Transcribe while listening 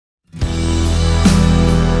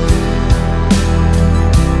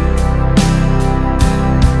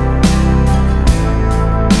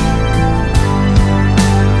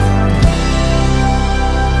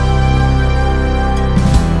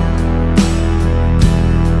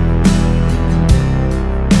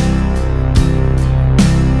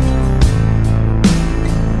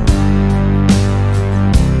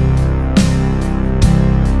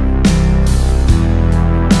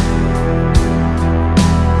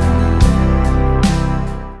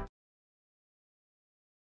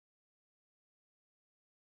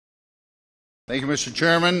Thank you, Mr.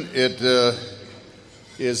 Chairman. It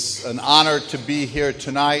is an honor to be here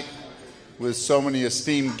tonight with so many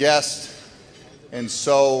esteemed guests and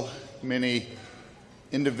so many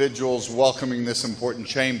individuals welcoming this important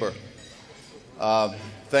chamber.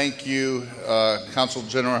 Thank you, Consul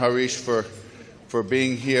General Harish, for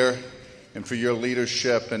being here and for your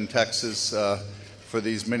leadership in Texas for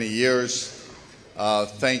these many years.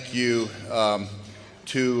 Thank you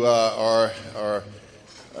to our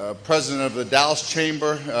President of the Dallas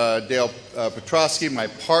Chamber, Dale Petrosky, my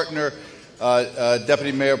partner,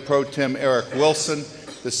 Deputy Mayor Pro Tem Eric Wilson,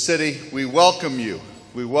 the city. We welcome you.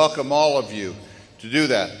 We welcome all of you to do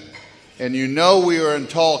that. And you know we are in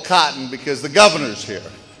tall cotton because the governor's here.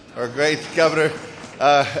 Our great Governor,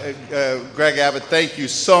 Greg Abbott, thank you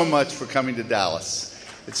so much for coming to Dallas.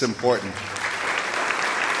 It's important.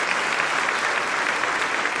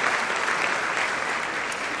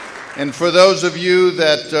 And for those of you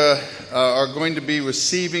that are going to be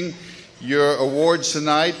receiving your awards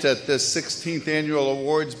tonight at the 16th Annual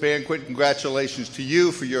Awards Banquet, congratulations to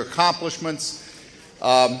you for your accomplishments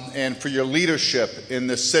and for your leadership in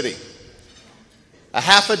this city. A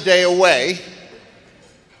half a day away,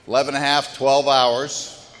 11 and a half, 12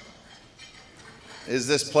 hours, is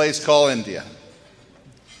this place called India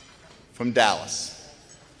from Dallas.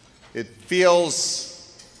 It feels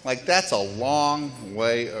like that's a long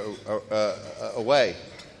way away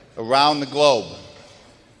around the globe.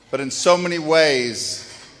 But in so many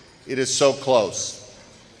ways, it is so close.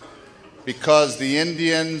 Because the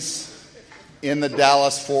Indians in the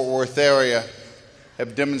Dallas-Fort Worth area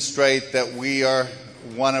have demonstrated that we are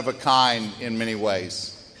one of a kind in many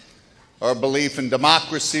ways. Our belief in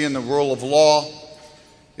democracy and the rule of law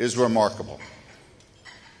is remarkable.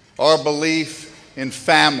 Our belief in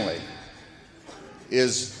family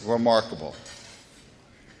is remarkable.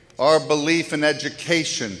 Our belief in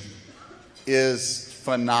education is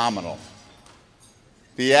phenomenal.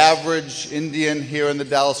 The average Indian here in the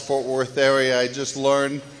Dallas-Fort Worth area, I just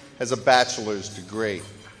learned, has a bachelor's degree.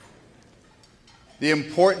 The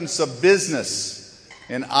importance of business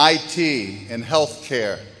and IT and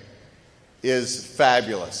healthcare is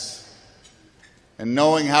fabulous. And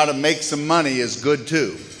knowing how to make some money is good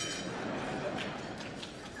too.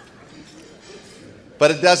 But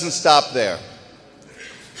it doesn't stop there.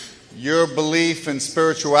 Your belief in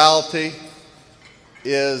spirituality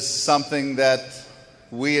is something that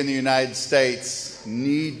we in the United States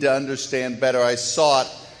need to understand better. I saw it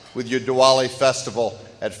with your Diwali festival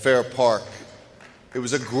at Fair Park. It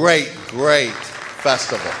was a great, great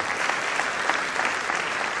festival.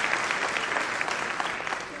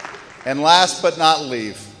 And last but not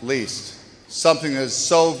least, something that is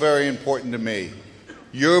so very important to me,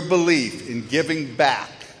 your belief in giving back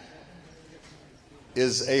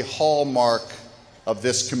is a hallmark of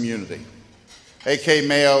this community. A.K.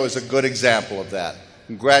 Mayo is a good example of that.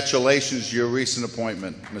 Congratulations to your recent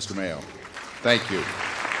appointment, Mr. Mayo. Thank you.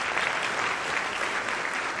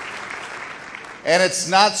 And it's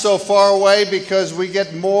not so far away because we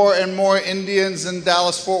get more and more Indians in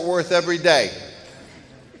Dallas-Fort Worth every day.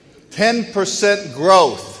 10%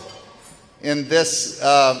 growth in this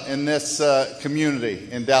community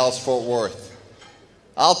in Dallas-Fort Worth.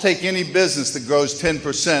 I'll take any business that grows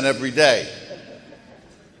 10% every day.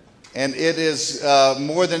 And it is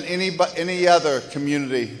more than any other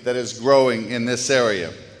community that is growing in this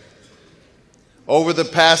area. Over the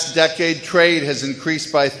past decade, trade has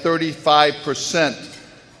increased by 35%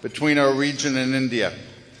 between our region and India.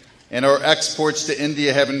 And our exports to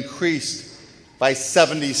India have increased by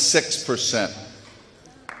 76%.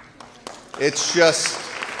 It's just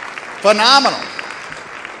phenomenal.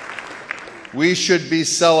 We should be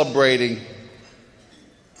celebrating,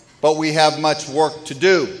 but we have much work to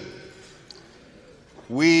do.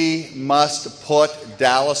 We must put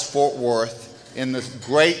Dallas-Fort Worth in the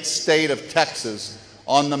great state of Texas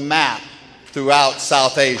on the map throughout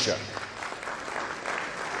South Asia.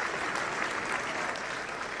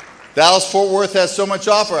 Dallas-Fort Worth has so much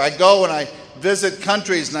to offer. I go and I visit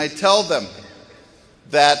countries and I tell them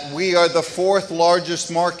that we are the 4th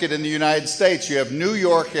largest market in the United States. You have New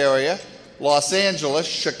York area, Los Angeles,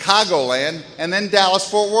 Chicagoland, and then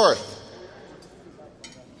Dallas-Fort Worth.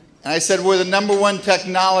 And I said, we're the #1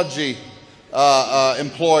 technology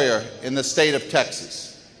employer in the state of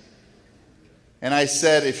Texas. And I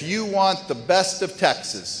said, if you want the best of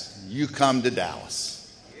Texas, you come to Dallas.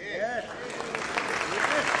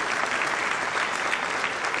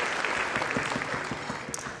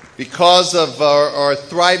 Because of our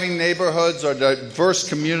thriving neighborhoods, our diverse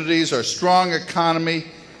communities, our strong economy,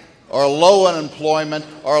 our low unemployment,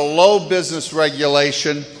 our low business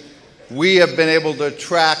regulation, we have been able to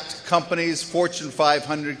attract companies, Fortune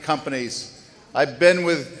 500 companies. I've been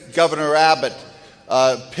with Governor Abbott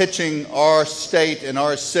pitching our state and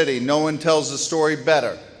our city. No one tells the story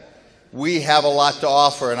better. We have a lot to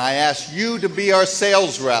offer, and I ask you to be our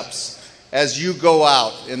sales reps as you go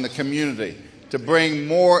out in the community to bring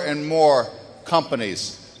more and more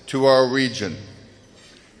companies to our region.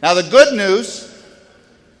 Now, the good news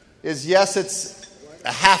is, yes, it's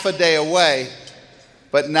a half a day away,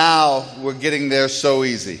 but now we're getting there so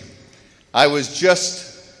easy. I was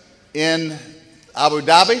just in Abu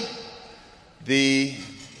Dhabi, the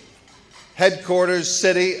headquarters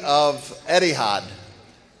city of Etihad,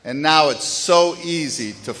 and now it's so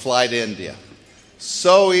easy to fly to India.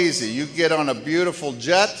 So easy. You get on a beautiful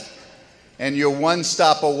jet, and you're one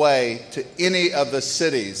stop away to any of the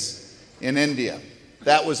cities in India.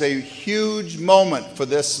 That was a huge moment for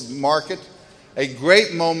this market, a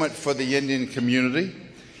great moment for the Indian community,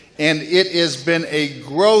 and it has been a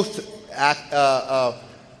growth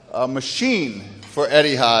machine for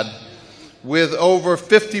Etihad, with over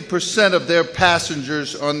 50% of their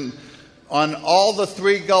passengers on all the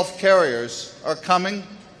 3 Gulf carriers are coming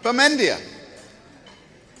from India.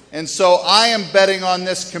 And so I am betting on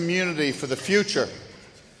this community for the future,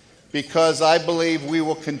 because I believe we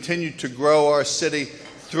will continue to grow our city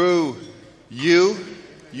through you.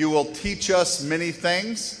 You will teach us many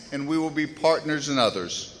things, and we will be partners in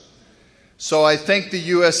others. So I thank the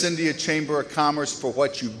U.S.-India Chamber of Commerce for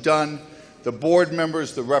what you've done. The board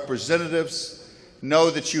members, the representatives, know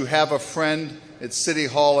that you have a friend at City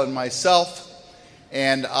Hall and myself,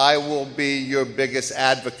 and I will be your biggest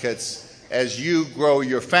advocates as you grow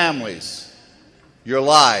your families, your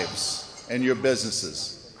lives, and your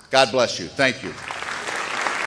businesses. God bless you. Thank you.